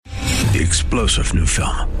The explosive new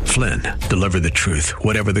film, Flynn, deliver the truth,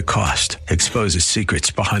 whatever the cost, exposes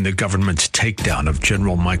secrets behind the government's takedown of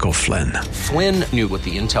General Michael Flynn. Flynn knew what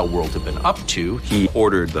the intel world had been up to. He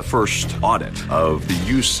ordered the first audit of the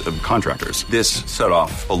use of contractors. This set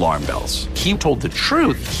off alarm bells. He told the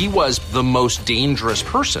truth. He was the most dangerous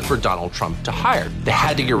person for Donald Trump to hire. They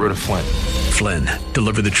had to get rid of Flynn. Flynn,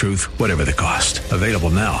 deliver the truth, whatever the cost. Available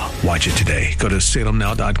now. Watch it today. Go to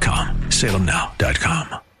salemnow.com.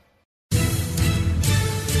 salemnow.com.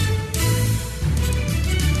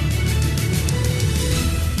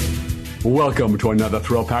 Welcome to another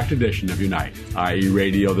thrill-packed edition of Unite, i.e.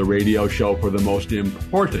 Radio, the radio show for the most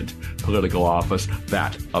important political office,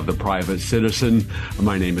 that of the private citizen.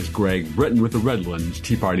 My name is Greg Britton with the Redlands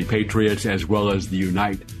Tea Party Patriots, as well as the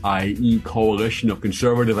Unite, i.e. coalition of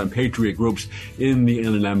conservative and patriot groups in the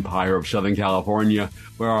Inland Empire of Southern California,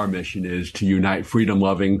 where our mission is to unite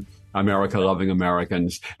freedom-loving, America-loving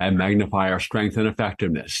Americans and magnify our strength and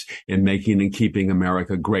effectiveness in making and keeping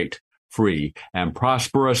America great, free, and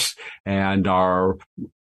prosperous. And our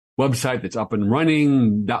website that's up and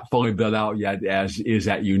running, not fully built out yet, as is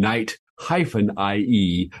at unite-ie.com.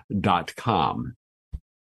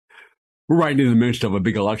 We're right in the midst of a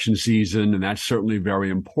big election season, and that's certainly very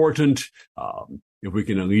important. If we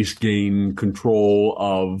can at least gain control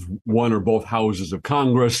of one or both houses of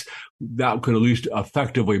Congress, that could at least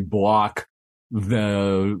effectively block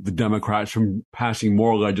the Democrats from passing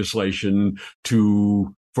more legislation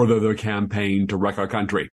to further their campaign to wreck our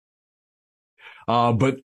country.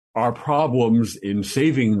 But our problems in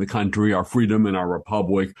saving the country, our freedom, and our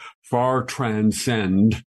republic far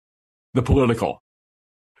transcend the political.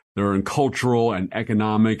 They're in cultural and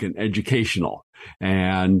economic and educational,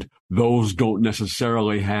 and those don't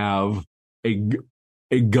necessarily have a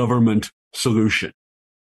government solution.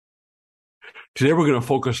 Today we're going to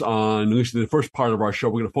focus on, at least in the first part of our show,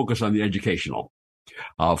 we're going to focus on the educational.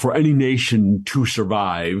 For any nation to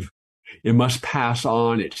survive, it must pass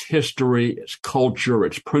on its history, its culture,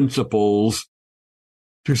 its principles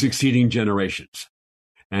to succeeding generations.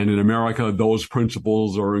 And in America, those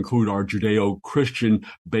principles include our Judeo-Christian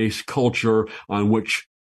based culture on which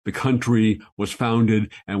the country was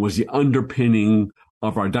founded and was the underpinning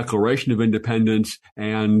of our Declaration of Independence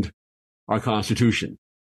and our Constitution.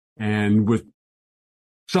 And with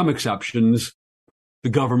some exceptions, the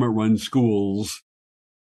government-run schools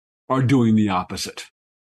are doing the opposite.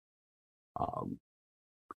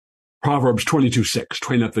 Proverbs 22:6,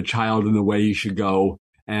 train up the child in the way he should go,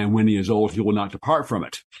 and when he is old, he will not depart from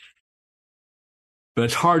it. But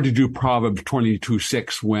it's hard to do Proverbs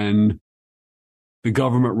 22:6 when the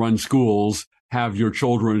government-run schools have your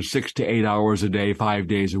children 6 to 8 hours a day, 5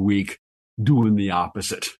 days a week, doing the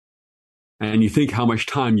opposite. And you think how much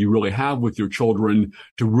time you really have with your children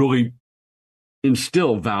to really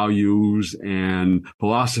instill values and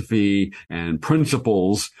philosophy and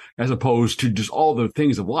principles, as opposed to just all the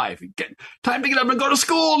things of life. Time to get up and go to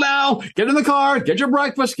school now. Get in the car, get your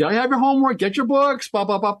breakfast, have your homework, get your books,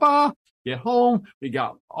 Get home. We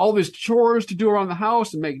got all these chores to do around the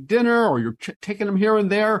house and make dinner, or you're taking them here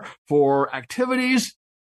and there for activities.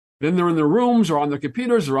 Then they're in their rooms or on their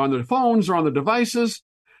computers or on their phones or on their devices.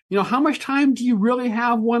 You know, how much time do you really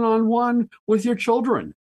have one-on-one with your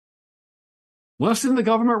children? Less than the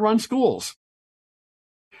government-run schools.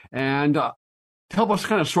 And to help us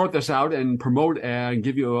kind of sort this out and promote and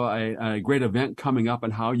give you a great event coming up on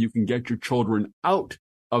how you can get your children out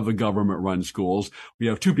of the government-run schools, we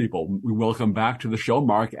have two people. We welcome back to the show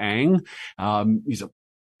Mark Ang. I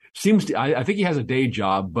think he has a day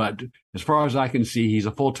job, but as far as I can see, he's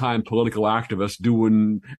a full-time political activist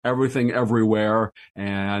doing everything everywhere,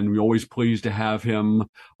 and we're always pleased to have him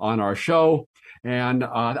on our show. And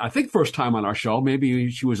I think first time on our show, maybe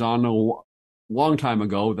she was on a long time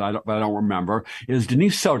ago that I don't remember, is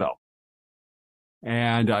Denise Soto.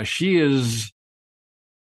 And she is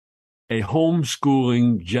a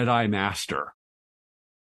homeschooling Jedi master.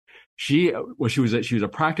 She was a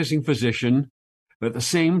practicing physician, but at the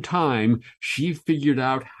same time, she figured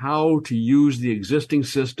out how to use the existing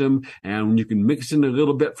system, and you can mix in a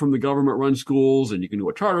little bit from the government-run schools, and you can do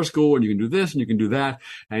a charter school, and you can do this, and you can do that.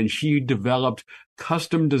 And she developed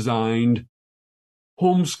custom-designed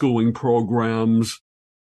homeschooling programs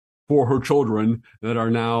for her children that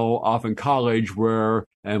are now off in college, where,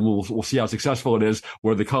 and we'll see how successful it is,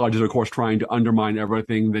 where the college is, of course, trying to undermine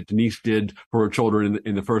everything that Denise did for her children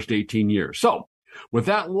in the first 18 years. So, with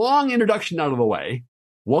that long introduction out of the way,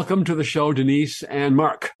 welcome to the show, Denise and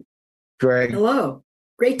Mark. Greg. Hello.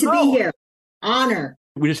 Great to be here. Honor.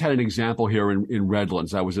 We just had an example here in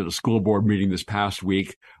Redlands. I was at a school board meeting this past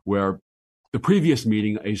week where the previous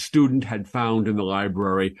meeting, a student had found in the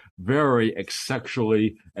library very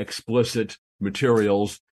sexually explicit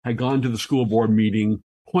materials, had gone to the school board meeting,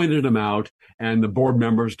 pointed them out, and the board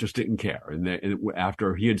members just didn't care. And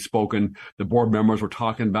after he had spoken, the board members were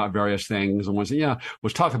talking about various things, and was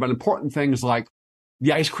talking about important things like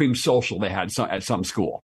the ice cream social they had at some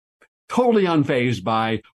school. Totally unfazed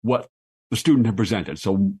by what the student had presented.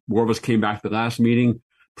 So Warvis came back to the last meeting,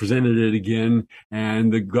 presented it again,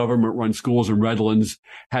 and the government-run schools in Redlands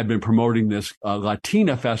had been promoting this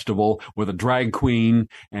Latina festival with a drag queen,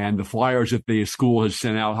 and the flyers that the school had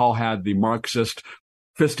sent out all had the Marxist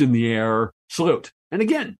fist in the air salute. And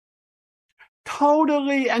again,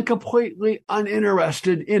 totally and completely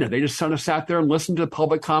uninterested in it. They just sort of sat there and listened to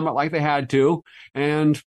public comment like they had to,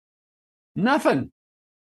 and nothing.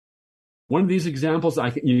 One of these examples, I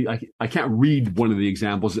can't read one of the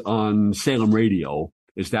examples on Salem Radio.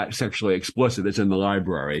 Is that sexually explicit? It's in the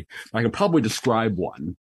library. I can probably describe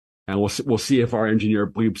one, and we'll see if our engineer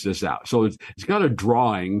bleeps this out. So it's got a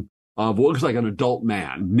drawing of what looks like an adult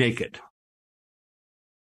man naked,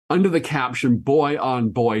 under the caption "boy on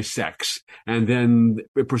boy sex," and then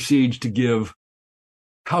it proceeds to give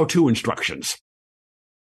how-to instructions.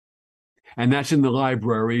 And that's in the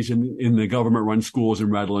libraries and in the government-run schools in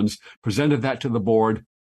Redlands. Presented that to the board,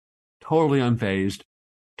 totally unfazed,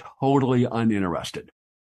 totally uninterested.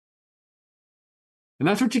 And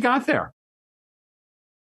that's what you got there.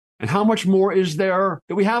 And how much more is there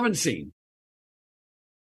that we haven't seen?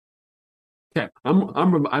 Okay,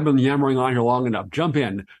 I've been yammering on here long enough. Jump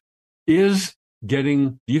in.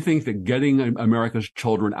 Do you think that getting America's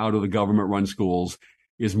children out of the government-run schools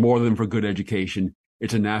is more than for good education?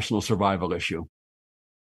 It's a national survival issue.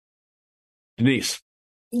 Denise.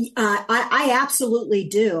 I absolutely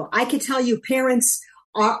do. I can tell you parents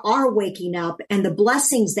are waking up, and the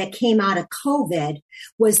blessings that came out of COVID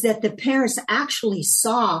was that the parents actually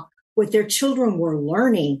saw what their children were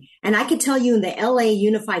learning. And I can tell you in the LA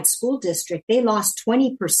Unified School District, they lost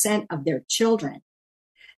 20% of their children.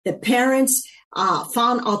 The parents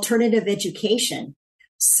found alternative education.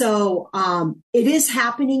 So it is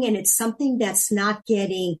happening, and it's something that's not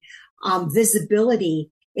getting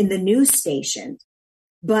visibility in the news stations.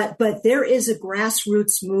 But there is a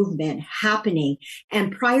grassroots movement happening.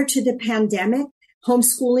 And prior to the pandemic,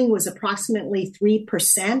 homeschooling was approximately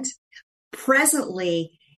 3%.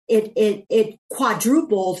 Presently, it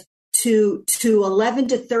quadrupled to 11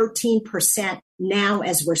 to 13% now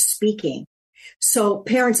as we're speaking. So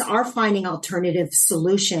parents are finding alternative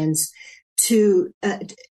solutions to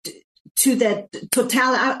the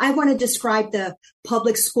totality. I want to describe the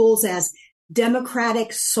public schools as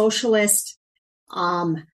democratic, socialist.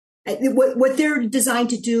 What they're designed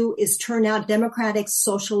to do is turn out democratic,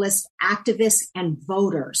 socialist activists and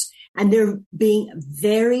voters. And they're being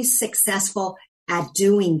very successful at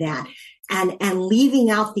doing that and leaving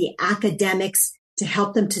out the academics to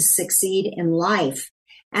help them to succeed in life.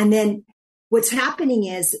 And then what's happening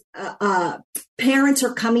is parents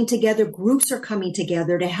are coming together, groups are coming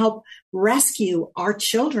together to help rescue our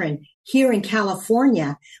children here in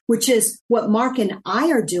California, which is what Mark and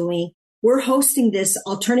I are doing. We're hosting this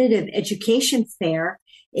alternative education fair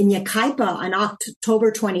in Yucaipa on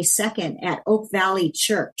October 22nd at Oak Valley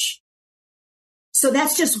Church. So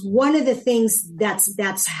that's just one of the things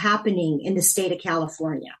that's happening in the state of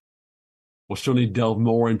California. We'll certainly delve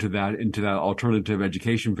more into that alternative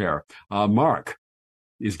education fair. Mark,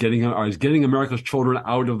 is getting America's children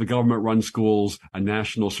out of the government-run schools a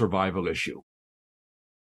national survival issue?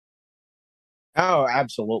 Oh,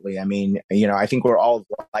 absolutely. I mean, I think we're all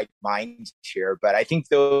like minds here, but I think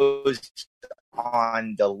those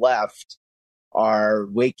on the left are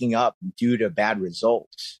waking up due to bad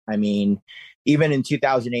results. I mean, even in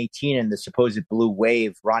 2018, in the supposed blue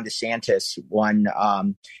wave, Ron DeSantis won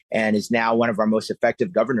and is now one of our most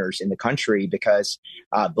effective governors in the country because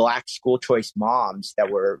Black school choice moms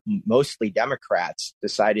that were mostly Democrats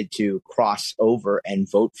decided to cross over and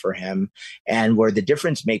vote for him and were the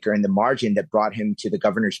difference maker in the margin that brought him to the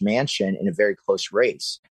governor's mansion in a very close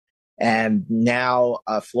race. And now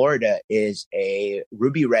Florida is a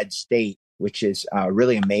ruby red state, which is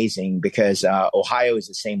really amazing because Ohio is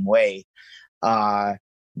the same way.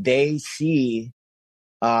 They see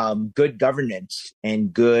good governance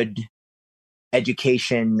and good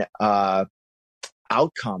education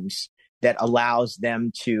outcomes that allows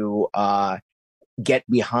them to get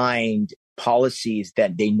behind policies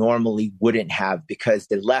that they normally wouldn't have because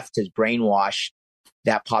the left has brainwashed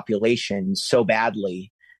that population so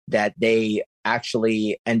badly that they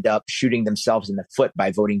actually end up shooting themselves in the foot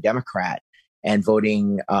by voting Democrat and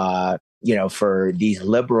voting for these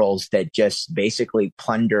liberals that just basically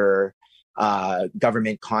plunder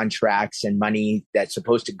government contracts and money that's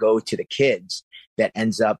supposed to go to the kids that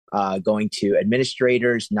ends up going to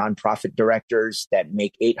administrators, nonprofit directors that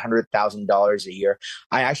make $800,000 a year.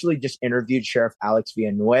 I actually just interviewed Sheriff Alex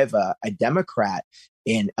Villanueva, a Democrat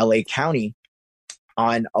in LA County,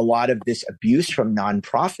 on a lot of this abuse from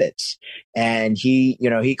nonprofits. And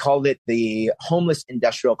he called it the homeless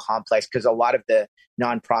industrial complex, because a lot of the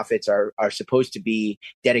nonprofits are supposed to be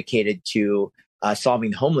dedicated to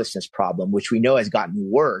solving the homelessness problem, which we know has gotten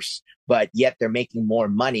worse, but yet they're making more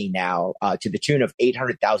money now to the tune of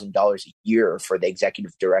 $800,000 a year for the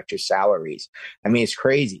executive director's salaries. I mean, it's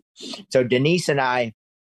crazy. So Denise and I,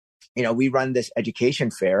 we run this education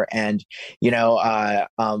fair, and,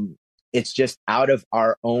 it's just out of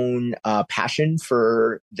our own passion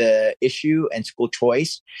for the issue and school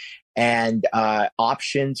choice and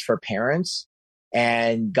options for parents.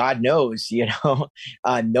 And God knows, no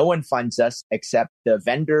one funds us except the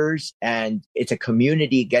vendors, and it's a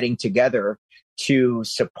community getting together to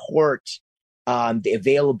support the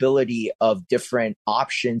availability of different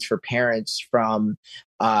options for parents, from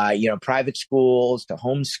private schools to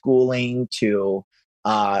homeschooling to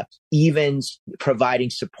even providing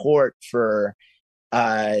support for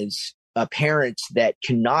parents that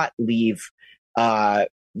cannot leave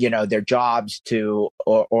their jobs to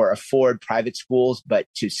or afford private schools, but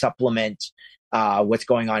to supplement what's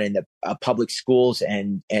going on in the public schools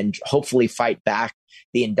and hopefully fight back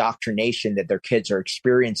the indoctrination that their kids are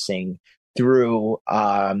experiencing through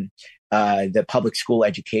the public school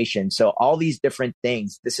education. So all these different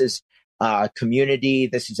things, this is community.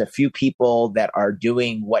 This is a few people that are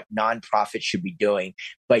doing what nonprofits should be doing,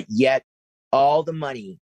 but yet all the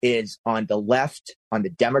money is on the left, on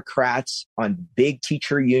the Democrats, on big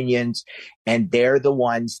teacher unions, and they're the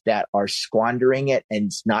ones that are squandering it and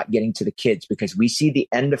it's not getting to the kids, because we see the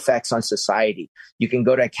end effects on society. You can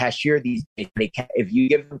go to a cashier these days, if you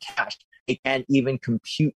give them cash, they can't even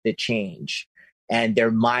compute the change. And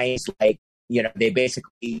their minds, they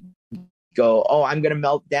basically go, oh, I'm going to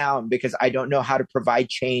melt down because I don't know how to provide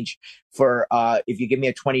change for, if you give me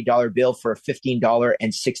a $20 bill for a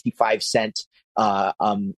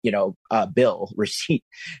 $15.65 bill receipt.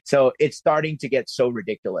 So it's starting to get so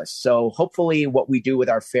ridiculous. So hopefully what we do with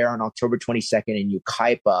our fair on October 22nd in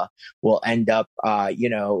Yucaipa will end up,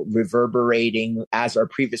 reverberating as our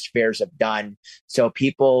previous fairs have done. So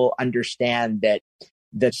people understand that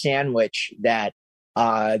the sandwich that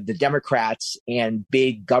the Democrats and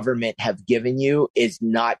big government have given you is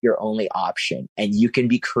not your only option. And you can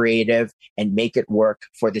be creative and make it work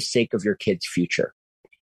for the sake of your kids' future.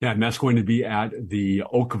 Yeah, and that's going to be at the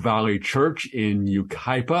Oak Valley Church in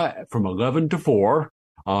Yucaipa from 11 to 4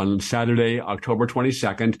 on Saturday, October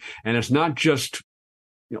 22nd. And it's not just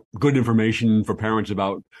good information for parents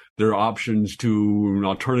about their options to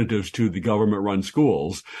alternatives to the government-run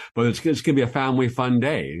schools, but it's going to be a family fun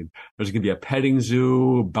day. There's going to be a petting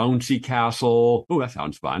zoo, bouncy castle. Oh, that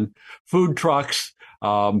sounds fun. Food trucks.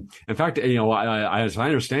 In fact, as I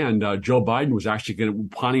understand, Joe Biden was actually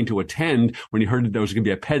planning to attend when he heard that there was going to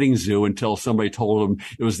be a petting zoo, until somebody told him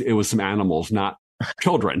it was some animals, not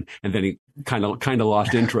children, and then he kind of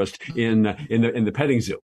lost interest in the petting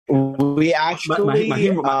zoo. We actually,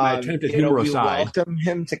 my attempted humor aside, welcome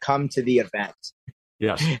him to come to the event.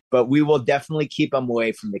 Yes, but we will definitely keep him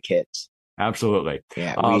away from the kids. Absolutely.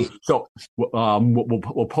 Yeah, so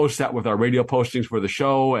we'll post that with our radio postings for the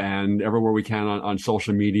show and everywhere we can on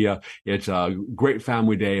social media. It's a great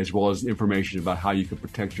family day, as well as information about how you can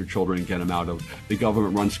protect your children and get them out of the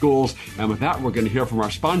government-run schools. And with that, we're going to hear from our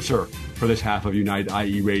sponsor for this half of United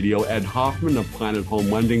IE Radio, Ed Hoffman of Planet Home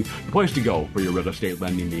Lending, the place to go for your real estate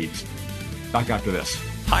lending needs. Back after this.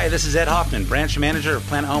 Hi, this is Ed Hoffman, branch manager of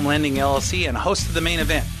Planet Home Lending LLC and host of The Main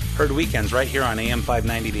Event, heard weekends right here on AM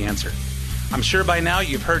 590 The Answer. I'm sure by now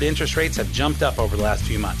you've heard interest rates have jumped up over the last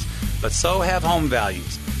few months, but so have home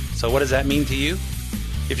values. So what does that mean to you?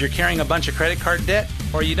 If you're carrying a bunch of credit card debt,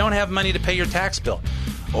 or you don't have money to pay your tax bill,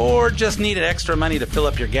 or just needed extra money to fill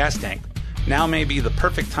up your gas tank, now may be the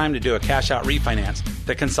perfect time to do a cash-out refinance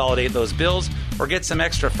to consolidate those bills or get some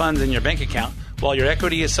extra funds in your bank account while your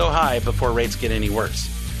equity is so high before rates get any worse.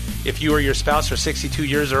 If you or your spouse are 62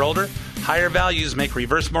 years or older, higher values make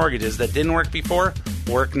reverse mortgages that didn't work before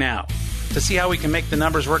work now. To see how we can make the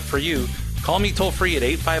numbers work for you, call me toll-free at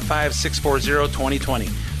 855-640-2020.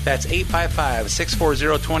 That's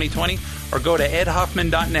 855-640-2020, or go to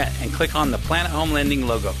edhoffman.net and click on the Planet Home Lending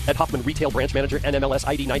logo. Ed Hoffman, Retail Branch Manager, NMLS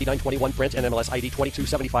ID 9921, Branch NMLS ID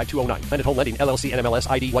 2275209. Planet Home Lending, LLC, NMLS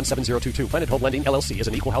ID 17022. Planet Home Lending, LLC is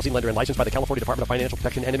an equal housing lender and licensed by the California Department of Financial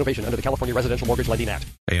Protection and Innovation under the California Residential Mortgage Lending Act.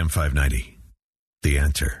 AM 590, The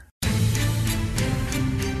Answer.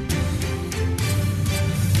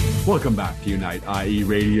 Welcome back to Unite IE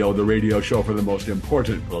Radio, the radio show for the most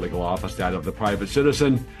important political office, that of the private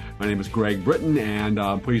citizen. My name is Greg Britton, and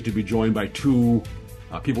I'm pleased to be joined by two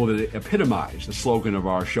people that epitomize the slogan of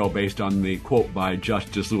our show based on the quote by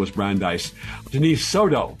Justice Louis Brandeis. Denise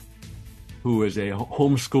Soto, who is a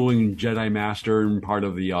homeschooling Jedi Master and part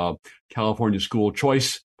of the California School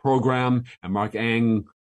Choice Program, and Mark Ang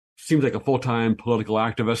seems like a full-time political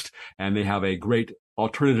activist, and they have a great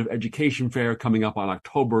alternative education fair coming up on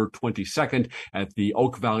October 22nd at the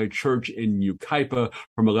Oak Valley Church in Yucaipa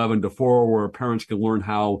from 11 to 4, where parents can learn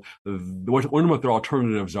what their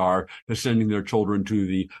alternatives are to sending their children to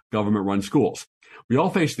the government-run schools. We all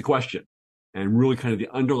face the question, and really kind of the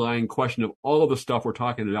underlying question of all of the stuff we're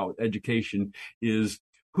talking about with education is,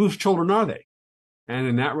 whose children are they? And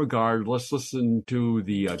in that regard, let's listen to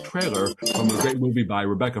the trailer from a great movie by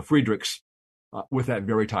Rebecca Friedrichs with that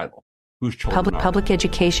very title. Whose children Public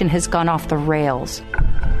education has gone off the rails.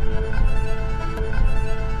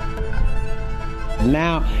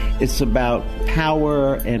 Now it's about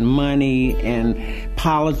power and money and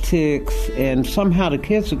politics, and somehow the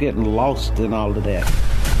kids are getting lost in all of that.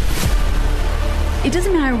 It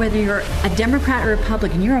doesn't matter whether you're a Democrat or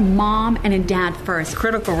Republican, you're a mom and a dad first.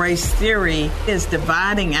 Critical race theory is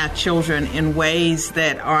dividing our children in ways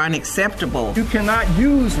that are unacceptable. You cannot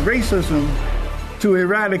use racism to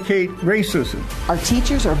eradicate racism. Our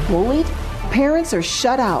teachers are bullied. Parents are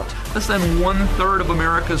shut out. Less than 1/3 of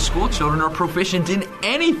America's school children are proficient in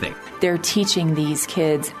anything. They're teaching these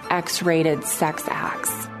kids X-rated sex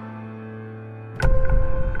acts.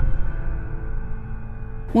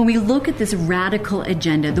 When we look at this radical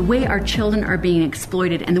agenda, the way our children are being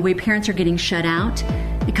exploited and the way parents are getting shut out,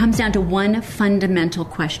 it comes down to one fundamental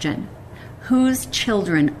question. Whose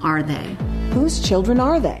children are they? Whose children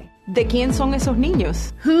are they? ¿De quién son esos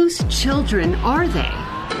niños? Whose children are they?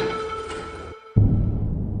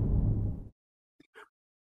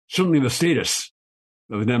 Certainly the status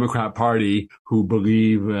of the Democrat Party, who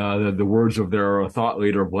believe the words of their thought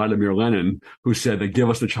leader, Vladimir Lenin, who said that give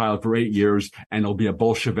us the child for 8 years and it'll be a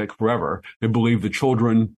Bolshevik forever. They believe the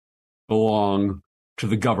children belong to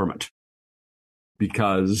the government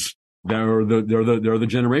because they're the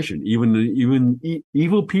generation. Even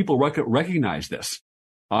evil people recognize this.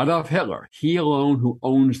 Adolf Hitler, he alone who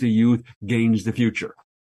owns the youth gains the future.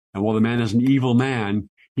 And while the man is an evil man,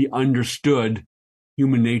 he understood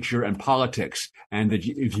human nature and politics, and that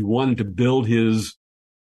if he wanted to build his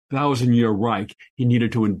 1,000-year Reich, he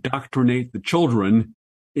needed to indoctrinate the children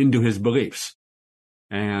into his beliefs.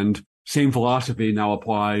 And same philosophy now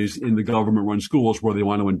applies in the government-run schools, where they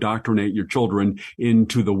want to indoctrinate your children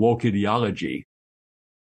into the woke ideology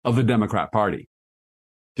of the Democrat Party.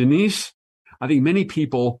 Denise, I think many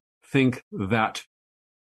people think that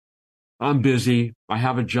I'm busy, I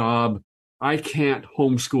have a job, I can't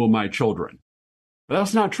homeschool my children. But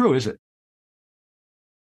that's not true, is it?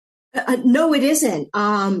 No, it isn't.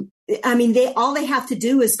 I mean, all they have to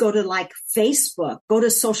do is go to like Facebook, go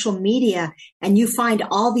to social media, and you find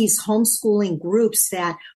all these homeschooling groups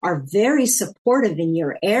that are very supportive in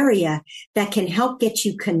your area that can help get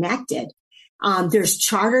you connected. There's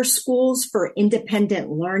charter schools for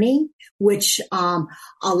independent learning, which a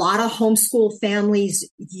lot of homeschool families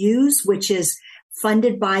use, which is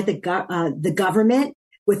funded by the government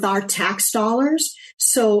with our tax dollars.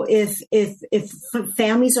 So if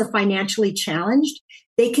families are financially challenged,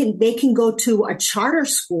 they can go to a charter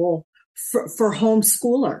school for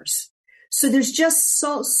homeschoolers. So there's just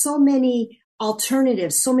so many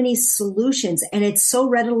alternatives, so many solutions, and it's so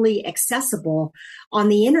readily accessible on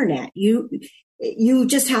the internet. You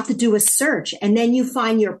just have to do a search, and then you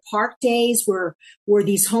find your park days where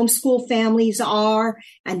these homeschool families are,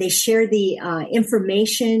 and they share the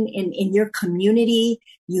information in your community.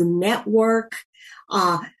 You network.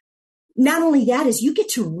 Not only that is you get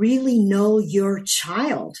to really know your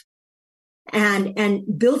child, and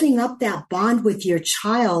building up that bond with your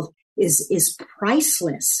child is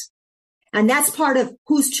priceless. And that's part of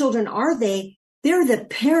whose children are they? They're the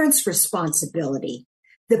parent's responsibility.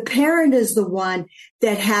 The parent is the one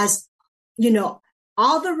that has,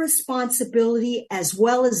 all the responsibility as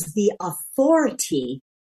well as the authority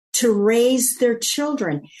to raise their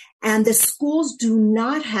children. And the schools do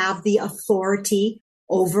not have the authority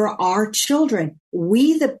over our children.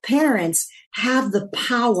 We, the parents, have the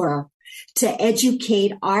power to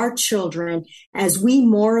educate our children as we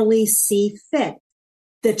morally see fit.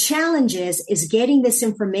 The challenge is getting this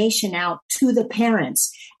information out to the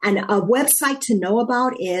parents. And a website to know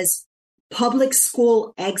about is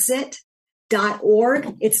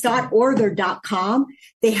publicschoolexit.org. It's .org or .com.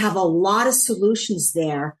 They have a lot of solutions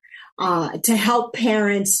there to help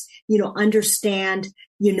parents, understand,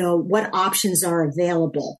 what options are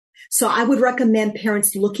available. So I would recommend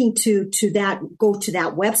parents looking to go to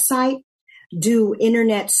that website, do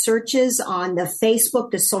internet searches on the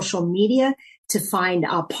Facebook, the social media to find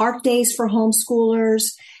park days for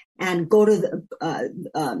homeschoolers, and go to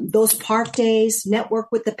those park days, network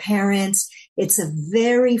with the parents. It's a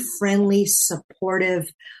very friendly,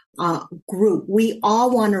 supportive group. We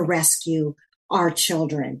all want to rescue our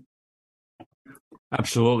children.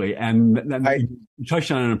 Absolutely. And you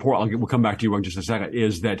touched on an important, we'll come back to you in just a second,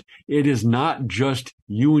 is that it is not just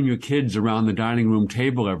you and your kids around the dining room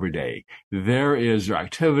table every day. There are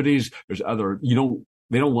activities, there's other,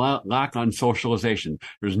 they don't lack on socialization.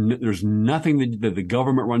 There's nothing that the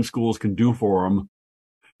government-run schools can do for them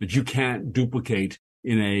that you can't duplicate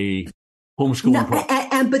in a homeschooling program.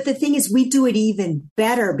 But the thing is, we do it even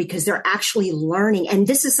better because they're actually learning. And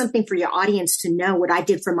this is something for your audience to know what I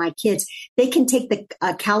did for my kids. They can take the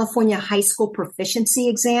California High School Proficiency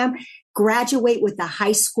Exam, graduate with a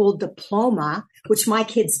high school diploma, which my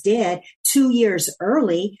kids did 2 years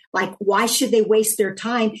early. Like, why should they waste their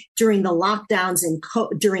time during the lockdowns and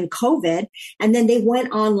during COVID? And then they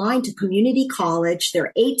went online to community college.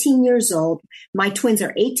 They're 18 years old. My twins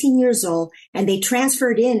are 18 years old, and they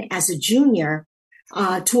transferred in as a junior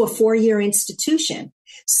to a 4-year institution.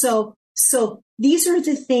 So these are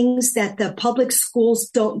the things that the public schools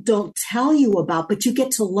don't tell you about, but you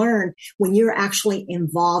get to learn when you're actually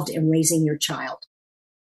involved in raising your child.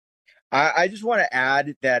 I just want to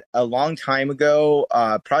add that a long time ago,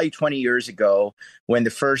 probably 20 years ago, when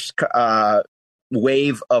the first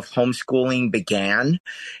wave of homeschooling began,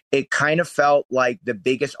 it kind of felt like the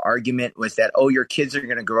biggest argument was that, your kids are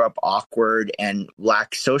going to grow up awkward and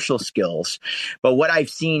lack social skills. But what I've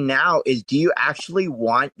seen now is, do you actually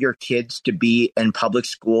want your kids to be in public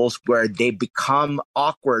schools where they become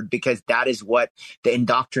awkward because that is what the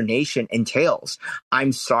indoctrination entails?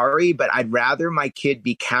 I'm sorry, but I'd rather my kid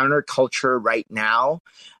be counterculture right now,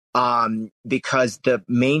 because the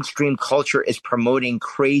mainstream culture is promoting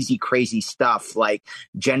crazy stuff like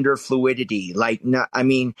gender fluidity, like,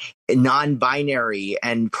 non-binary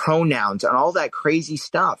and pronouns and all that crazy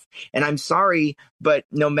stuff. And I'm sorry, but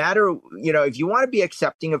no matter, if you want to be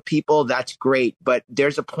accepting of people, that's great. But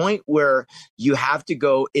there's a point where you have to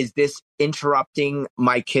go, is this interrupting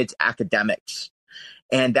my kids' academics?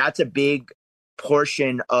 And that's a big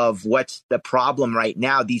portion of what's the problem right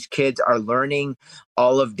now. These kids are learning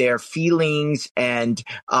all of their feelings and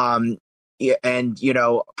pronouns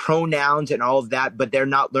and all of that, but they're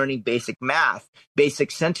not learning basic math, basic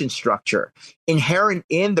sentence structure. Inherent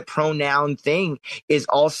in the pronoun thing is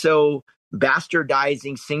also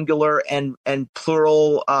bastardizing singular and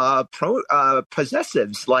plural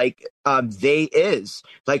possessives, like they is.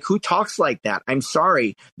 Like, who talks like that? I'm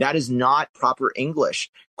sorry, that is not proper English.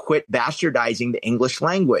 Quit bastardizing the English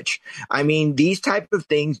language. I mean, these type of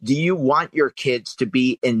things. Do you want your kids to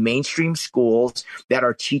be in mainstream schools that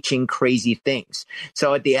are teaching crazy things?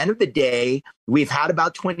 So at the end of the day, we've had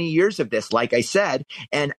about 20 years of this, like I said,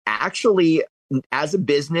 and actually, as a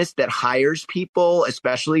business that hires people,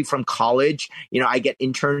 especially from college, I get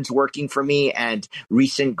interns working for me and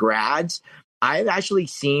recent grads. I've actually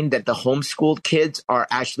seen that the homeschooled kids are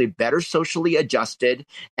actually better socially adjusted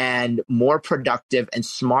and more productive and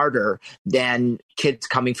smarter than kids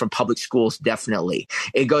coming from public schools. Definitely.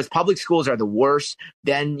 It goes, public schools are the worst.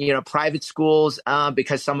 Then, private schools,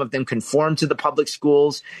 because some of them conform to the public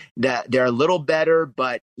schools, that they're a little better,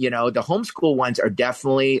 but, the homeschool ones are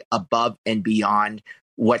definitely above and beyond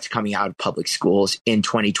what's coming out of public schools in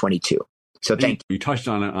 2022. So thank you. You touched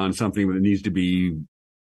on something that needs to be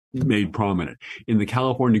made prominent. In the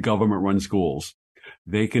California government-run schools,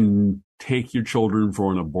 they can take your children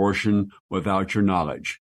for an abortion without your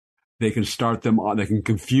knowledge. They can start them on, they can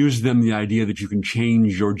confuse them the idea that you can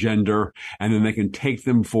change your gender, and then they can take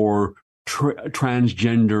them for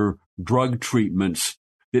transgender drug treatments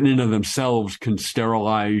that in and of themselves can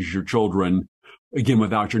sterilize your children, again,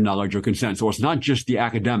 without your knowledge or consent. So it's not just the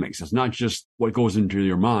academics. It's not just what goes into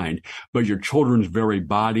your mind, but your children's very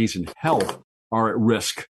bodies and health are at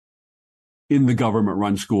risk in the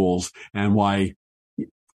government-run schools, and why,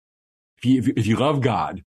 if you love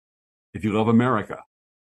God, if you love America,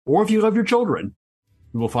 or if you love your children,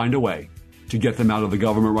 you will find a way to get them out of the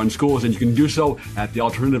government-run schools, and you can do so at the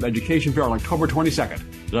Alternative Education Fair on October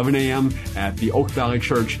 22nd, 11 a.m. at the Oak Valley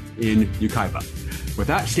Church in Yucaipa. With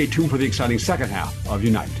that, stay tuned for the exciting second half of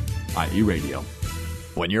Unite, IE Radio.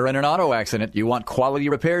 When you're in an auto accident, you want quality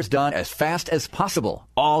repairs done as fast as possible.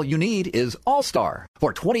 All you need is All-Star.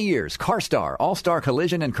 For 20 years, CarStar, All-Star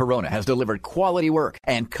Collision, and Corona has delivered quality work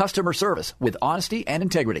and customer service with honesty and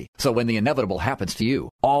integrity. So when the inevitable happens to you,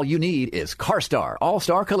 all you need is CarStar,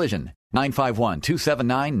 All-Star Collision.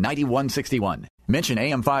 951-279-9161. Mention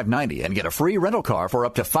AM590 and get a free rental car for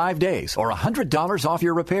up to 5 days or $100 off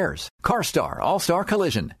your repairs. CarStar All-Star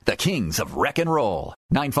Collision, the kings of wreck and roll.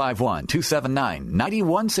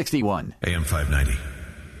 951-279-9161. AM590,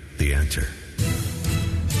 The Answer.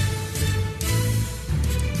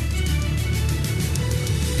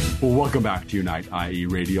 Well, welcome back to Unite IE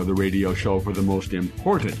Radio, the radio show for the most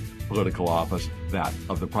important political office, that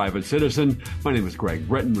of the private citizen. My name is Greg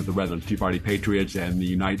Britton with the Redlands Tea Party Patriots and the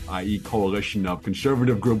Unite IE coalition of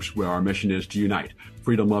conservative groups, where our mission is to unite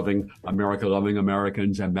freedom-loving, America-loving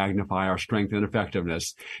Americans and magnify our strength and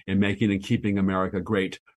effectiveness in making and keeping America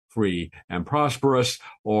great, free, and prosperous,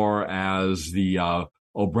 or as the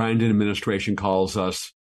O'Brien administration calls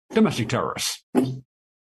us, domestic terrorists.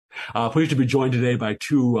 Pleased to be joined today by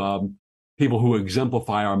two people who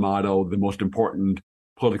exemplify our motto: the most important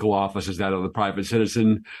political office is that of the private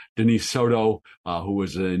citizen. Denise Soto, who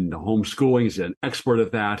is in homeschooling, is an expert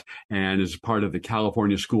at that and is part of the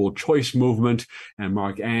California School Choice Movement, and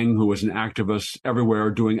Mark Ang, who is an activist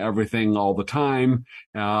everywhere, doing everything all the time.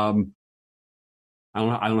 I don't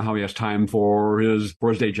know how he has time for his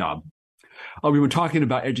day job. We've been talking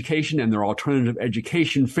about education and their alternative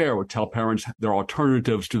education fair, would tell parents their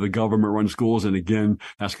alternatives to the government-run schools. And again,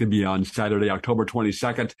 that's going to be on Saturday, October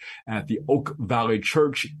 22nd at the Oak Valley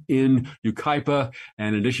Church in Yucaipa.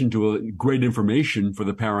 And in addition to great information for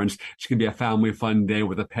the parents, it's going to be a family fun day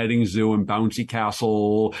with a petting zoo and bouncy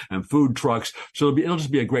castle and food trucks. So it'll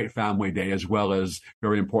just be a great family day, as well as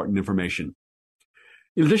very important information.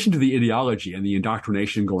 In addition to the ideology and the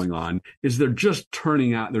indoctrination going on, is they're just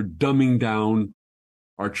they're dumbing down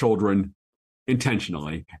our children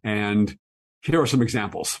intentionally. And here are some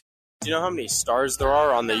examples. Do you know how many stars there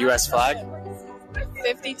are on the U.S. flag?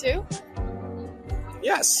 52.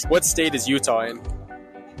 Yes. What state is Utah in?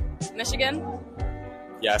 Michigan.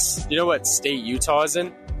 Yes. Do you know what state Utah is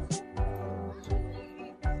in?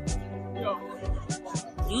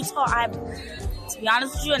 Utah, to be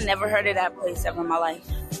honest with you, I never heard of that place ever in my life.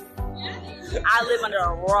 I live under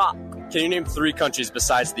a rock. Can you name 3 countries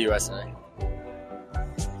besides the USA?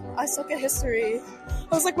 I suck at history.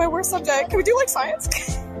 That was like my worst subject. Can we do like science?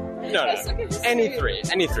 No. Any three,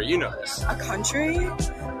 you know this. A country?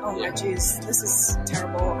 Oh my jeez, this is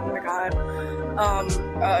terrible. Oh my god.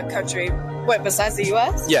 A country. Wait, besides the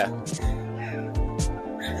US? Yeah.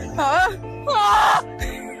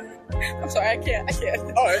 I'm sorry, I can't.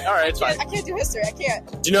 All right, it's fine. I can't do history, I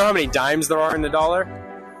can't. Do you know how many dimes there are in the dollar?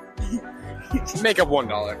 Make up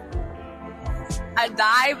 $1. A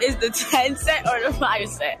dime is the 10 cent or the 5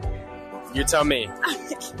 cent? You tell me.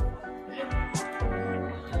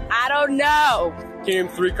 I don't know. Can you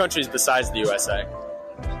name 3 countries besides the USA?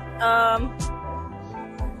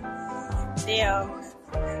 Damn.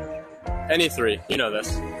 Any 3, you know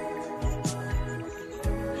this.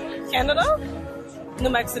 Canada? New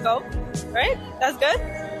Mexico, right? That's good?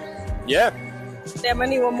 Yeah. Damn, I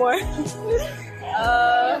need one more.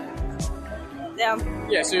 Damn.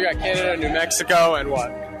 Yeah, so you got Canada, New Mexico, and what?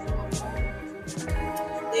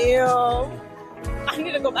 Damn. I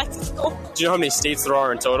need to go back to school. Do you know how many states there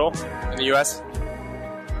are in total in the U.S.?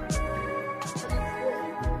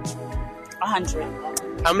 100.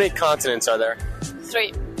 How many continents are there?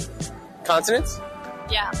 3. Continents?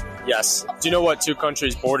 Yeah. Yes. Do you know what 2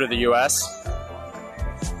 countries border the U.S.?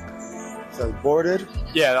 So bordered?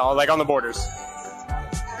 Yeah, like on the borders.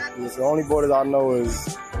 The only borders I know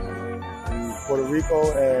is Puerto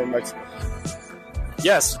Rico and Mexico.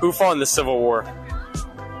 Yes. Who fought in the Civil War?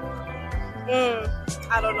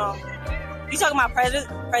 I don't know. You talking about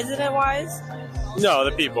president-wise? No,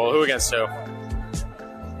 the people. Who against who?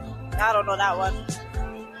 I don't know that one.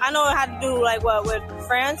 I know it had to do like what with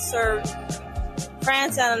France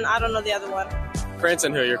and I don't know the other one. France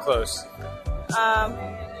and who? You're close.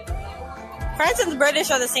 France and the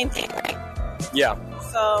British are the same thing, right? Yeah.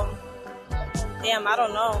 So, damn, I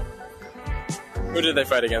don't know. Who did they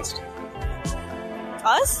fight against?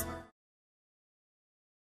 Us?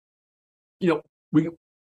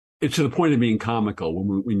 It's to the point of being comical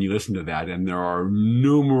when you listen to that, and there are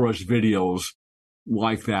numerous videos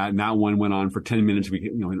like that, and that one went on for 10 minutes.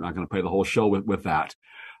 We're not going to play the whole show with that.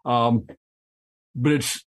 But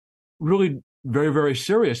it's really very, very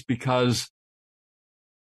serious, because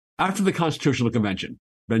after the Constitutional Convention,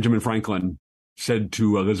 Benjamin Franklin said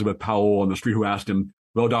to Elizabeth Powell on the street, who asked him,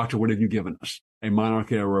 "Well, doctor, what have you given us? A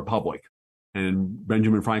monarchy or a republic?" And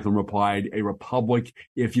Benjamin Franklin replied, a republic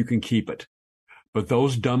if you can keep it. But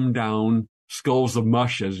those dumbed down skulls of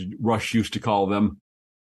mush, as Rush used to call them,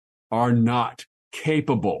 are not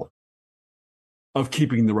capable of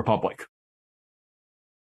keeping the republic.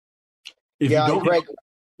 Greg,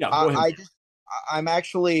 go ahead. I'm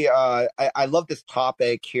actually, I love this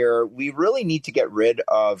topic here. We really need to get rid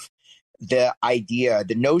of the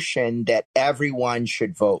notion that everyone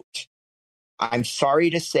should vote. I'm sorry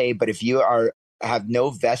to say, but if you have no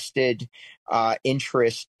vested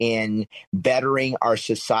interest in bettering our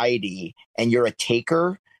society and you're a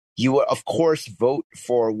taker, you will, of course, vote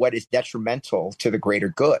for what is detrimental to the greater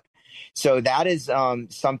good. So that is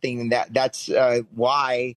something that's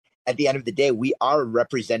why, at the end of the day, we are a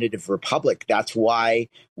representative republic. That's why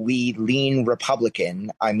we lean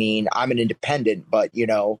Republican. I mean, I'm an independent, but,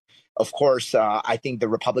 of course, I think the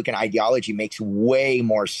Republican ideology makes way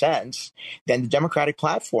more sense than the Democratic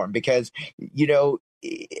platform because,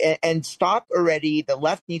 and stop already. The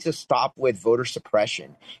left needs to stop with voter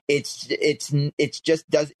suppression. That's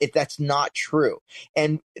not true.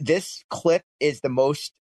 And this clip is the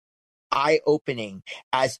most eye-opening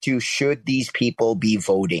as to should these people be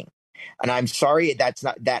voting. And I'm sorry,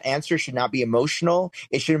 that answer should not be emotional.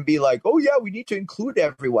 It shouldn't be like, oh yeah, we need to include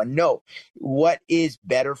everyone. No, what is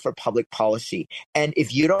better for public policy? And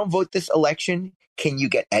if you don't vote this election, can you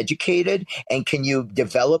get educated and can you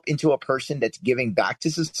develop into a person that's giving back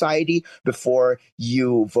to society before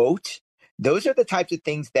you vote? Those are the types of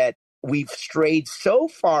things that we've strayed so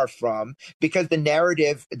far from because the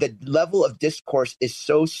narrative, the level of discourse is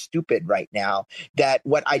so stupid right now that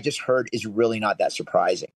what I just heard is really not that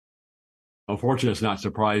surprising. Unfortunately, it's not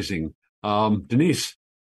surprising. Denise.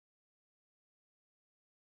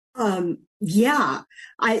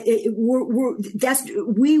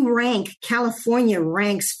 California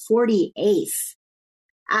ranks 48th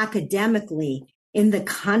academically in the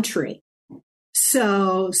country.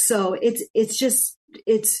 So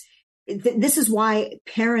this is why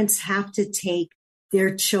parents have to take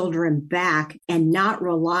their children back and not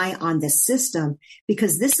rely on the system,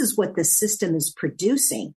 because this is what the system is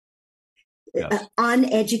producing. Yes.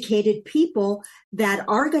 Uneducated people that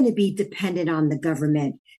are going to be dependent on the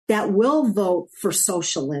government, that will vote for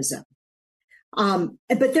socialism. But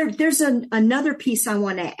there's another piece I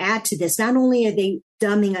want to add to this. Not only are they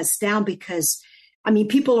dumbing us down because,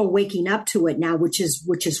 people are waking up to it now, which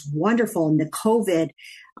is wonderful. And the COVID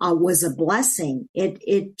was a blessing.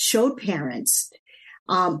 It showed parents.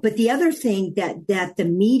 But the other thing that the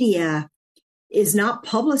media is not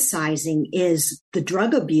publicizing is the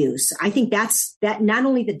drug abuse. I think that not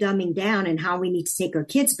only the dumbing down and how we need to take our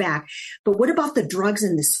kids back, but what about the drugs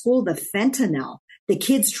in the school, the fentanyl, the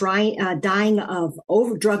kids dying of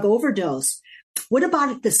drug overdose? What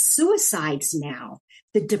about the suicides now,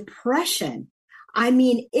 the depression?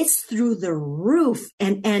 It's through the roof,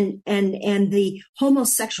 and the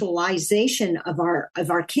homosexualization of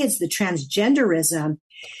our kids, the transgenderism,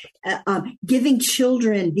 giving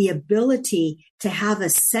children the ability to have a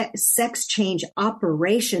sex change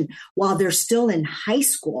operation while they're still in high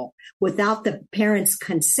school without the parents'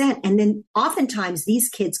 consent. And then oftentimes these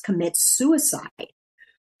kids commit suicide.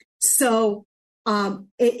 So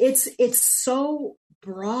it's so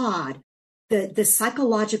broad, the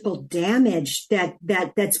psychological damage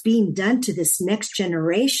that's being done to this next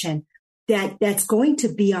generation that's going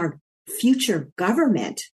to be our future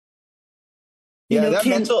government. Yeah, that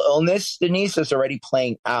mental illness, Denise, is already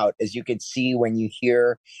playing out, as you can see when you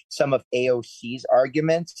hear some of AOC's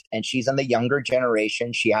arguments, and she's in the younger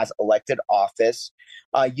generation. She has elected office.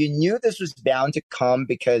 You knew this was bound to come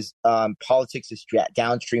because politics is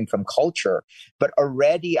downstream from culture. But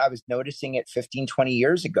already I was noticing it 15, 20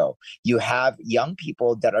 years ago. You have young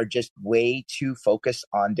people that are just way too focused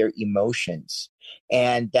on their emotions.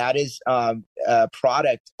 And that is a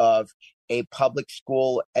product of a public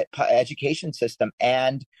school education system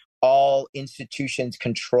and all institutions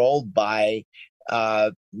controlled by,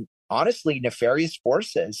 honestly, nefarious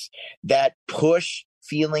forces that push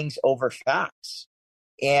feelings over facts.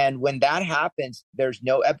 And when that happens, there's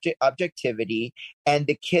no objectivity and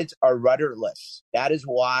the kids are rudderless. That is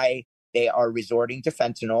why they are resorting to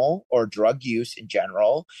fentanyl or drug use in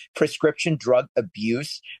general, prescription drug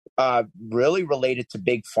abuse, really related to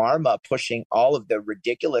big pharma pushing all of the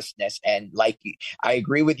ridiculousness. And I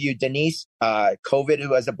agree with you, Denise, COVID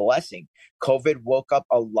was a blessing. COVID woke up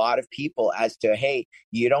a lot of people as to, hey,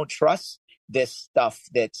 you don't trust this stuff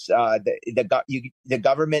that's the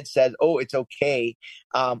government says, oh, it's okay.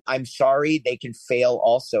 I'm sorry, they can fail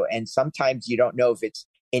also. And sometimes you don't know if it's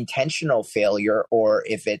intentional failure or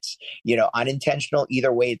if it's, unintentional.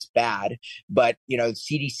 Either way, it's bad. But,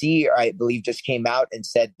 CDC, I believe, just came out and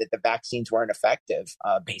said that the vaccines weren't effective,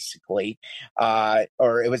 basically,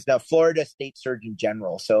 or it was the Florida State Surgeon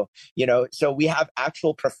General. So, so we have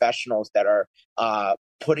actual professionals that are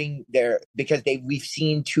putting because we've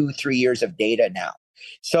seen 2-3 years of data now.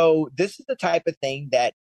 So this is the type of thing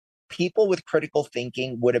that people with critical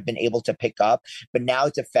thinking would have been able to pick up, but now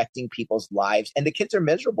it's affecting people's lives. And the kids are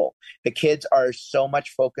miserable. The kids are so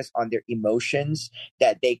much focused on their emotions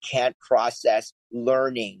that they can't process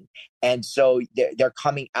learning. And so they're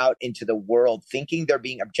coming out into the world thinking they're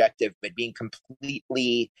being objective, but being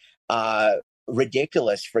completely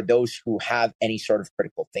ridiculous for those who have any sort of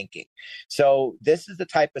critical thinking. So this is the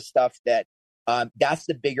type of stuff that that's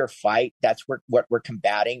the bigger fight. That's what we're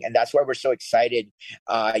combating. And that's why we're so excited,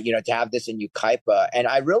 to have this in Yucaipa. And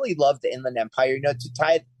I really love the Inland Empire, to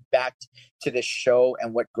tie it back to the show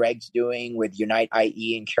and what Greg's doing with Unite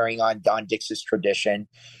IE and carrying on Don Dix's tradition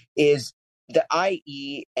is the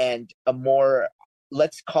IE and a more,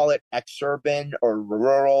 let's call it exurban or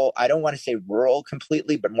rural. I don't want to say rural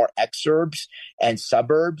completely, but more exurbs and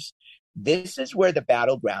suburbs. This is where the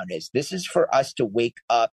battleground is. This is for us to wake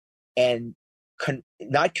up and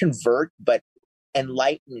not convert, but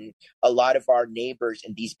enlighten a lot of our neighbors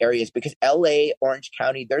in these areas, because LA, Orange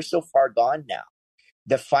County, they're so far gone now.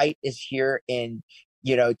 The fight is here in,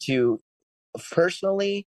 to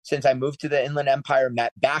personally, since I moved to the Inland Empire,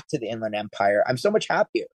 back to the Inland Empire, I'm so much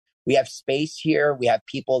happier. We have space here. We have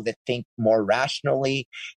people that think more rationally.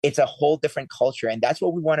 It's a whole different culture. And that's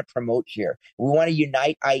what we want to promote here. We want to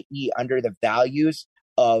unite IE under the values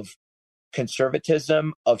of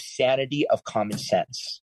conservatism, of sanity, of common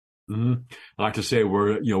sense. Mm-hmm. I like to say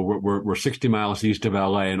we're 60 miles east of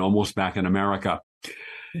LA and almost back in America.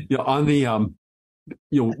 On the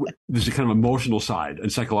there's a kind of emotional side and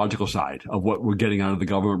psychological side of what we're getting out of the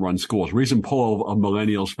government-run schools. A recent poll of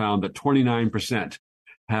millennials found that 29%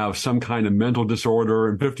 have some kind of mental disorder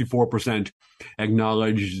and 54%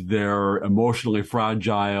 acknowledge they're emotionally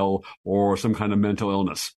fragile or some kind of mental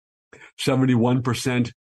illness.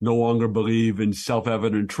 71% no longer believe in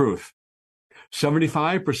self-evident truth.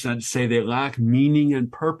 75% say they lack meaning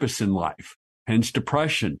and purpose in life, hence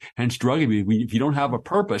depression, hence drug abuse. If you don't have a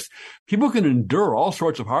purpose, people can endure all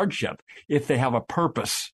sorts of hardship if they have a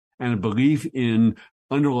purpose and a belief in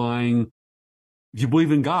underlying. If you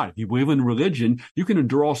believe in God, if you believe in religion, you can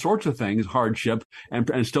endure all sorts of things, hardship,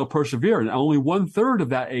 and still persevere. And only 1/3 of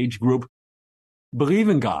that age group believe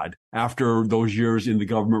in God after those years in the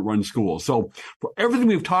government-run schools. So for everything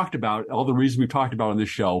we've talked about, all the reasons we've talked about on this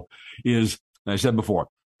show is, as I said before,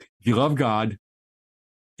 if you love God,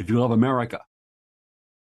 if you love America,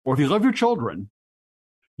 or if you love your children,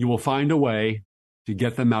 you will find a way to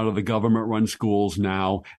get them out of the government-run schools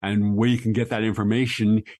now. And where you can get that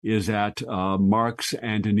information is at Mark's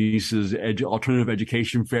and Denise's Alternative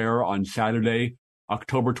Education Fair on Saturday,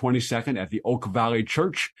 October 22nd at the Oak Valley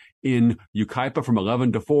Church in Yucaipa from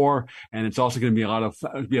 11 to 4. And it's also going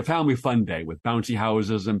to be a family fun day with bouncy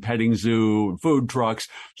houses and petting zoo and food trucks.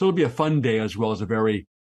 So it'll be a fun day as well as a very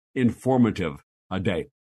informative day.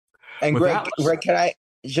 And Greg, can I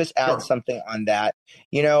just add something on that?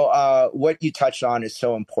 What you touched on is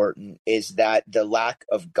so important, is that the lack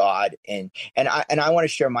of God. And I want to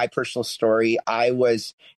share my personal story. I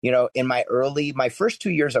was, in my first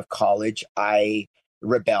 2 years of college, I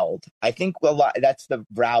rebelled. I think that's the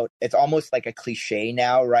route. It's almost like a cliche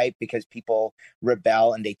now, right? Because people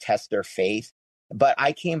rebel and they test their faith. But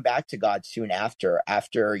I came back to God soon after,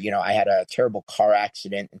 I had a terrible car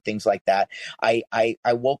accident and things like that. I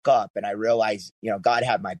woke up and I realized, God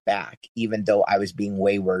had my back, even though I was being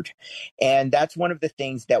wayward. And that's one of the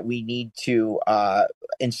things that we need to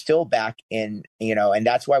instill back in, and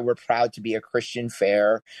that's why we're proud to be a Christian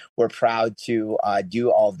fair. We're proud to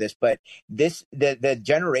do all of this. But the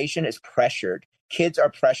generation is pressured. Kids are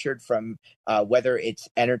pressured from whether it's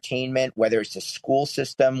entertainment, whether it's the school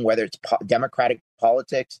system, whether it's democratic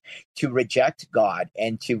politics, to reject God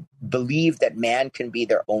and to believe that man can be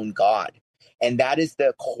their own God. And that is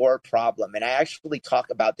the core problem. And I actually talk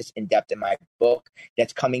about this in depth in my book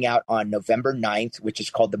that's coming out on November 9th, which is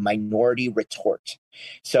called The Minority Retort.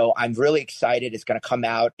 So I'm really excited. It's going to come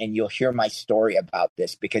out and you'll hear my story about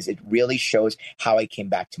this, because it really shows how I came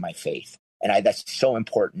back to my faith. And that's so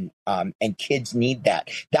important. And kids need that.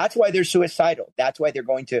 That's why they're suicidal. That's why they're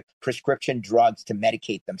going to prescription drugs to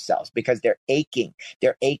medicate themselves, because they're aching.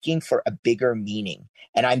 They're aching for a bigger meaning.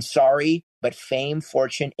 And I'm sorry, but fame,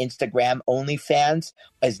 fortune, Instagram, OnlyFans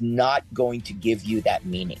is not going to give you that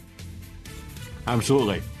meaning.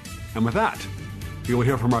 Absolutely. And with that, We will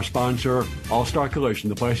hear from our sponsor, All-Star Collision,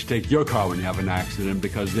 the place to take your car when you have an accident,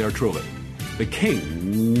 because they are truly the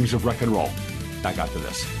kings of wreck and roll. Back after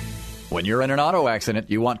this. When you're in an auto accident,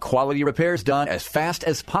 you want quality repairs done as fast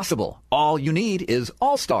as possible. All you need is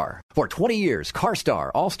All-Star. For 20 years, CarStar,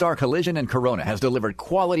 All-Star Collision, and Corona has delivered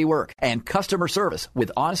quality work and customer service with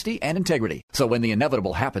honesty and integrity. So when the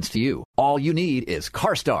inevitable happens to you, all you need is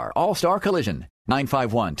CarStar, All-Star Collision.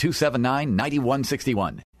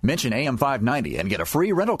 951-279-9161. Mention AM590 and get a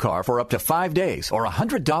free rental car for up to 5 days or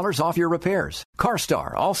 $100 off your repairs.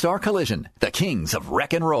 CarStar All-Star Collision, the kings of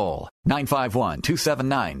wreck and roll.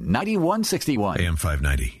 951-279-9161.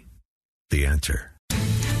 AM590, The Answer.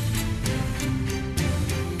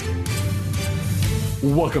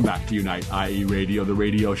 Welcome back to Unite IE Radio, the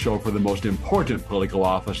radio show for the most important political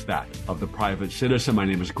office, that of the private citizen. My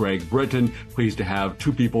name is Greg Britton. Pleased to have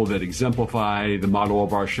two people that exemplify the motto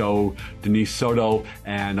of our show, Denise Soto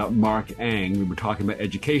and Mark Ang. We were talking about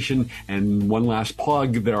education, and one last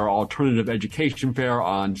plug, their alternative education fair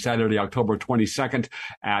on Saturday, October 22nd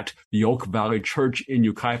at the Oak Valley Church in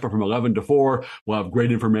Yucaipa from 11 to 4. We'll have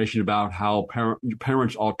great information about how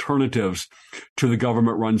parents' alternatives to the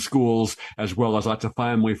government-run schools, as well as lots of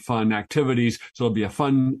family fun activities. So it'll be a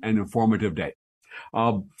fun and informative day.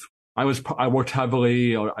 I worked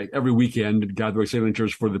heavily every weekend gathering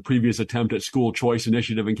signatures for the previous attempt at school choice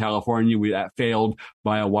initiative in California. That failed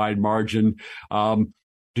by a wide margin.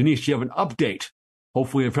 Denise, do you have an update?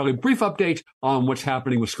 Hopefully a fairly brief update on what's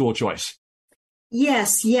happening with school choice.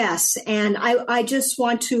 Yes. And I just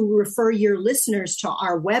want to refer your listeners to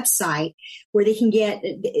our website where they can get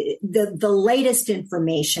the latest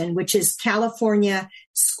information, which is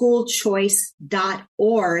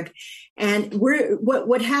californiaschoolchoice.org. And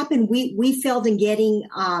what happened, we failed in getting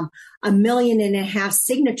 1.5 million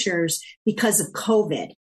signatures because of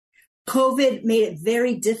COVID. COVID made it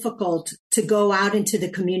very difficult to go out into the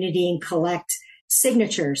community and collect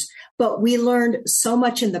signatures, but we learned so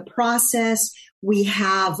much in the process. We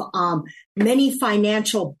have many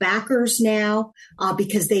financial backers now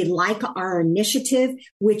because they like our initiative,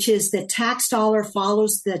 which is the tax dollar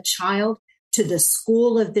follows the child to the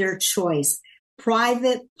school of their choice,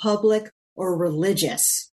 private, public, or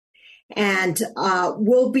religious. And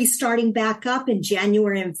we'll be starting back up in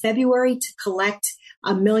January and February to collect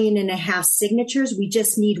 1.5 million signatures. We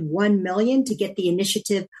just need 1 million to get the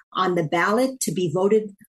initiative on the ballot to be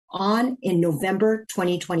voted on in November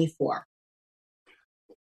 2024.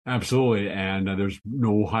 Absolutely. And there's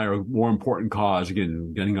no more important cause,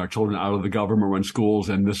 again, getting our children out of the government-run schools.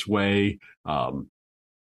 And this way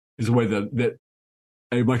is a way that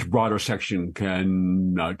a much broader section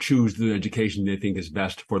can choose the education they think is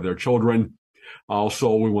best for their children.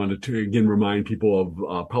 Also, we wanted to, again, remind people of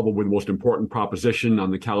probably the most important proposition on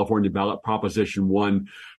the California ballot, Proposition 1,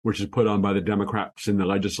 which is put on by the Democrats in the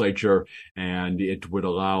legislature, and it would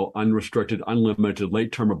allow unrestricted, unlimited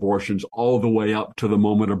late-term abortions all the way up to the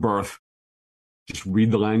moment of birth. Just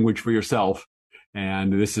read the language for yourself.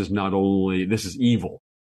 And this is evil.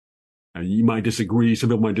 And you might disagree. Some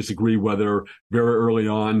people might disagree whether very early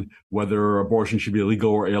on, whether abortion should be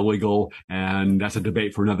legal or illegal. And that's a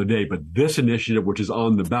debate for another day. But this initiative, which is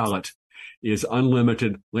on the ballot, is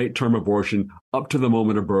unlimited late-term abortion up to the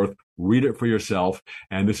moment of birth. Read it for yourself.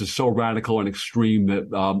 And this is so radical and extreme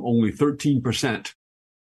that only 13%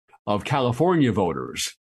 of California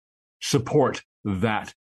voters support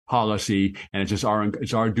that policy, and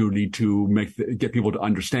it's our duty to get people to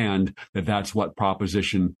understand that that's what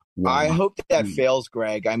Proposition 1. I hope that fails,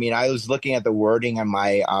 Greg. I mean, I was looking at the wording on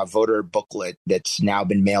my voter booklet that's now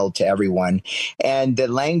been mailed to everyone, and the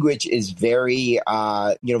language is very,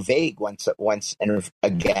 vague. Once and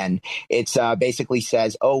again, it's basically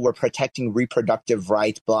says, "Oh, we're protecting reproductive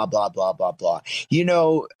rights," blah blah blah blah blah.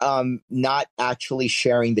 Not actually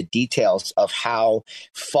sharing the details of how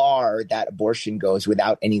far that abortion goes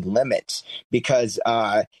without any limits, because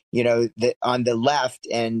on the left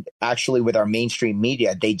and actually with our mainstream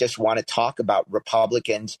media, they just want to talk about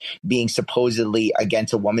Republicans being supposedly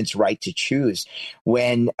against a woman's right to choose,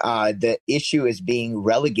 when the issue is being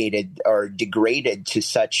relegated or degraded to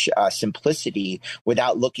such simplicity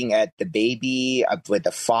without looking at the baby, with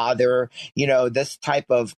the father. This type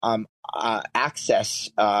of access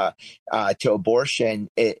to abortion,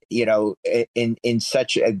 in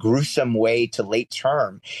such a gruesome way to late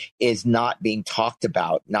term is not being talked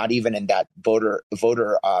about, not even in that voter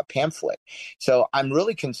pamphlet. So I'm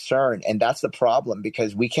really concerned, and that's the problem,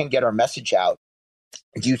 because we can't get our message out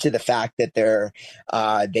due to the fact that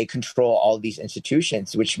they control all these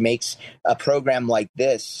institutions, which makes a program like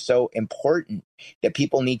this so important that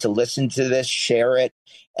people need to listen to this, share it,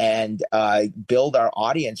 and build our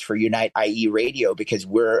audience for Unite IE Radio, because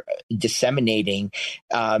we're disseminating,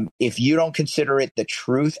 if you don't consider it the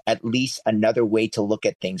truth, at least another way to look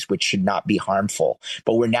at things, which should not be harmful.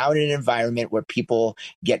 But we're now in an environment where people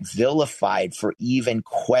get vilified for even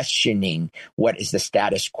questioning what is the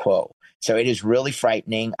status quo. So it is really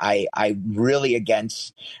frightening. I'm really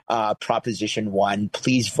against Proposition 1.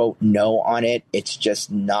 Please vote no on it. It's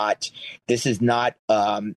just not, this is not,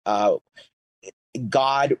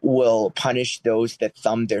 God will punish those that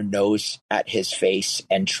thumb their nose at his face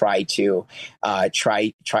and try.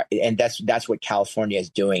 And that's what California is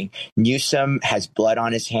doing. Newsom has blood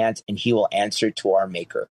on his hands, and he will answer to our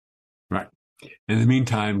maker. Right. In the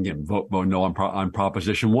meantime, again, vote no on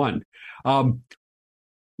Proposition 1.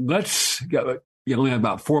 Let's get, you only have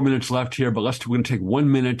about 4 minutes left here, but we're going to take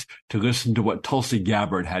 1 minute to listen to what Tulsi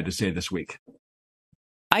Gabbard had to say this week.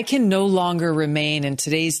 I can no longer remain in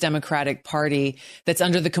today's Democratic Party that's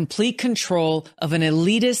under the complete control of an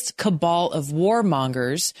elitist cabal of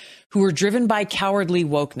warmongers who are driven by cowardly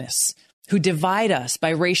wokeness, who divide us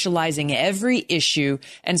by racializing every issue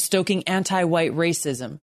and stoking anti-white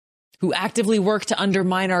racism, who actively work to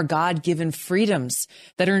undermine our God-given freedoms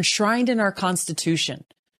that are enshrined in our Constitution,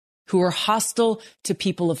 who are hostile to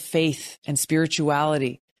people of faith and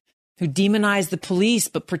spirituality, who demonize the police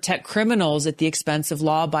but protect criminals at the expense of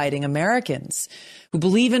law-abiding Americans, who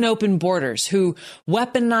believe in open borders, who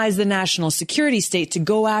weaponize the national security state to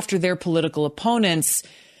go after their political opponents,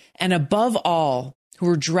 and above all, who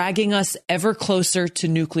are dragging us ever closer to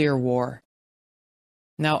nuclear war.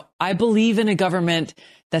 Now, I believe in a government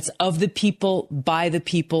that's of the people, by the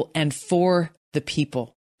people, and for the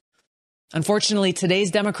people. Unfortunately, today's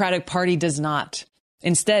Democratic Party does not.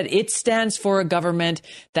 Instead, it stands for a government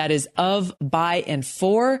that is of, by, and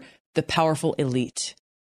for the powerful elite.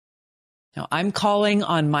 Now, I'm calling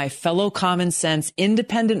on my fellow common sense,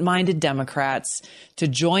 independent-minded Democrats to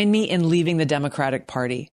join me in leaving the Democratic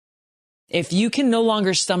Party. If you can no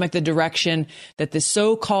longer stomach the direction that the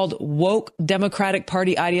so-called woke Democratic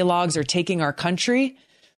Party ideologues are taking our country,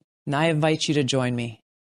 then I invite you to join me.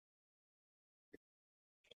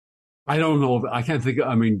 I don't know. I can't think.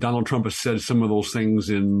 I mean, Donald Trump has said some of those things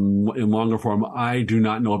in longer form. I do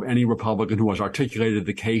not know of any Republican who has articulated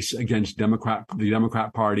the case against the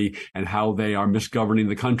Democrat Party and how they are misgoverning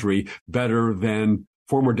the country better than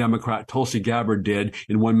former Democrat Tulsi Gabbard did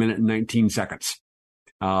in 1 minute and 19 seconds.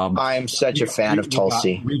 I am such a fan of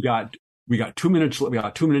Tulsi. We got 2 minutes. We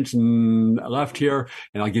got 2 minutes left here,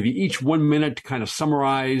 and I'll give you each 1 minute to kind of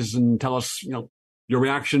summarize and tell us, your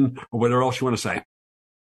reaction or whatever else you want to say.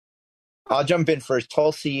 I'll jump in first.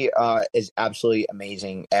 Tulsi is absolutely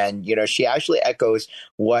amazing. And, she actually echoes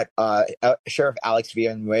what Sheriff Alex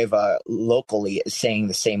Villanueva locally is saying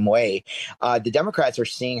the same way. The Democrats are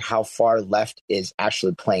seeing how far left is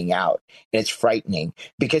actually playing out. And it's frightening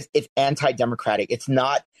because it's anti-democratic. It's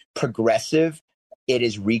not progressive. It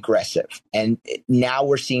is regressive. And now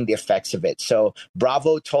we're seeing the effects of it. So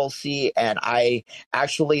bravo, Tulsi. And I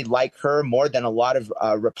actually like her more than a lot of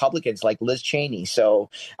Republicans like Liz Cheney. So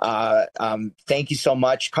thank you so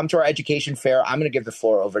much. Come to our education fair. I'm going to give the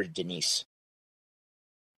floor over to Denise.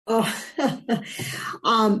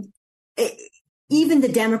 Even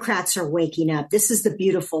the Democrats are waking up. This is the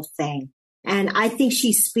beautiful thing. And I think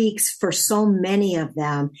she speaks for so many of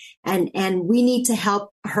them. And we need to help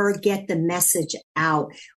her get the message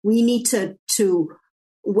out. We need to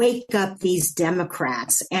wake up these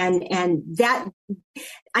Democrats. And that,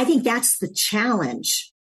 I think that's the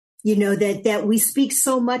challenge, that we speak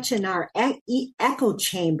so much in our echo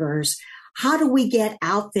chambers. How do we get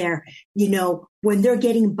out there, when they're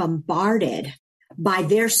getting bombarded by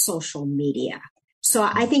their social media? So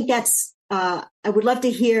I think that's, I would love to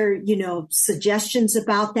hear, suggestions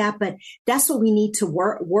about that, but that's what we need to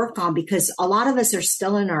work on because a lot of us are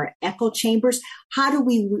still in our echo chambers. How do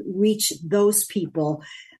we reach those people?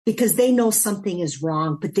 Because they know something is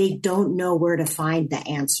wrong, but they don't know where to find the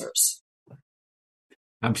answers.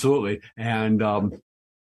 Absolutely. And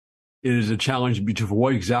it is a challenge to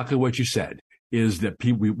avoid exactly what you said, is that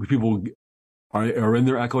people are in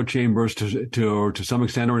their echo chambers to some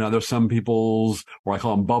extent or another. Some people's, or I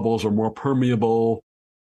call them bubbles, are more permeable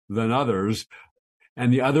than others.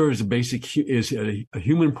 And the other is a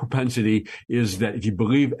human propensity is that if you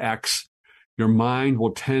believe X, your mind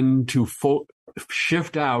will tend to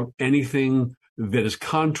shift out anything that is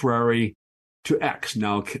contrary to X.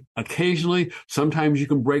 Now, occasionally, sometimes you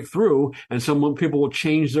can break through and some people will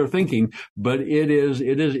change their thinking, but it is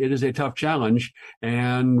a tough challenge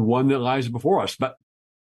and one that lies before us. But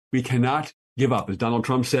we cannot give up. As Donald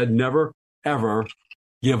Trump said, never, ever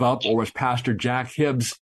give up. Or as Pastor Jack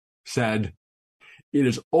Hibbs said, it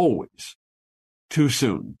is always too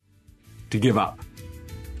soon to give up.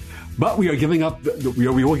 But we are giving up. We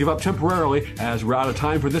will give up temporarily as we're out of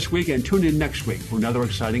time for this week. And tune in next week for another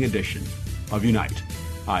exciting edition of Unite,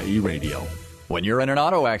 IE Radio. When you're in an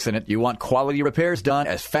auto accident, you want quality repairs done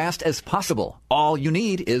as fast as possible. All you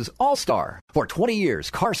need is All-Star. For 20 years,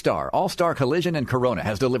 CarStar, All-Star Collision, and Corona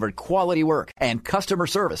has delivered quality work and customer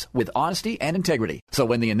service with honesty and integrity. So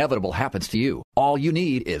when the inevitable happens to you, all you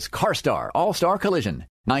need is CarStar, All-Star Collision.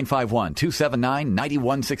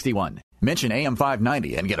 951-279-9161. Mention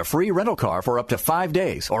AM590 and get a free rental car for up to 5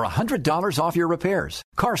 days or $100 off your repairs.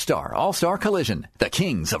 CarStar All-Star Collision, the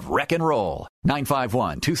kings of wreck and roll.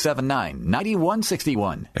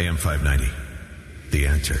 951-279-9161. AM590, The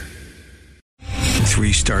Answer.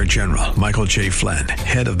 3-star General Michael J. Flynn,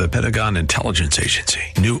 head of the Pentagon Intelligence Agency,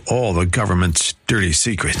 knew all the government's dirty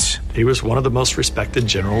secrets. He was one of the most respected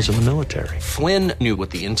generals in the military. Flynn knew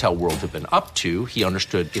what the intel world had been up to. He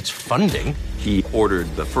understood its funding. He ordered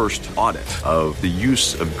the first audit of the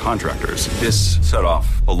use of contractors. This set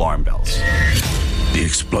off alarm bells. The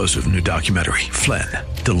explosive new documentary, Flynn,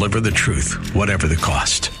 Deliver the Truth, Whatever the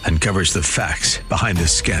Cost, uncovers the facts behind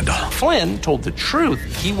this scandal. Flynn told the truth.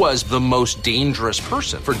 He was the most dangerous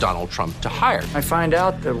person for Donald Trump to hire. I find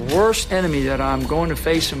out the worst enemy that I'm going to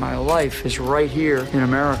face in my life is right here in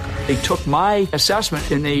America. They took my assessment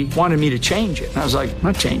and they wanted me to change it. And I was like, I'm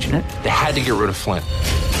not changing it. They had to get rid of Flynn.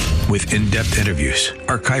 With in-depth interviews,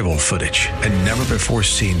 archival footage, and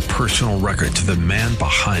never-before-seen personal records of the man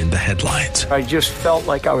behind the headlines. I just felt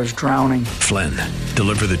like I was drowning. Flynn,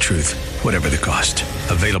 Deliver the Truth, Whatever the Cost.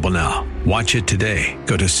 Available now. Watch it today.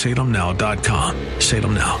 Go to salemnow.com.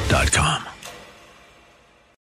 salemnow.com.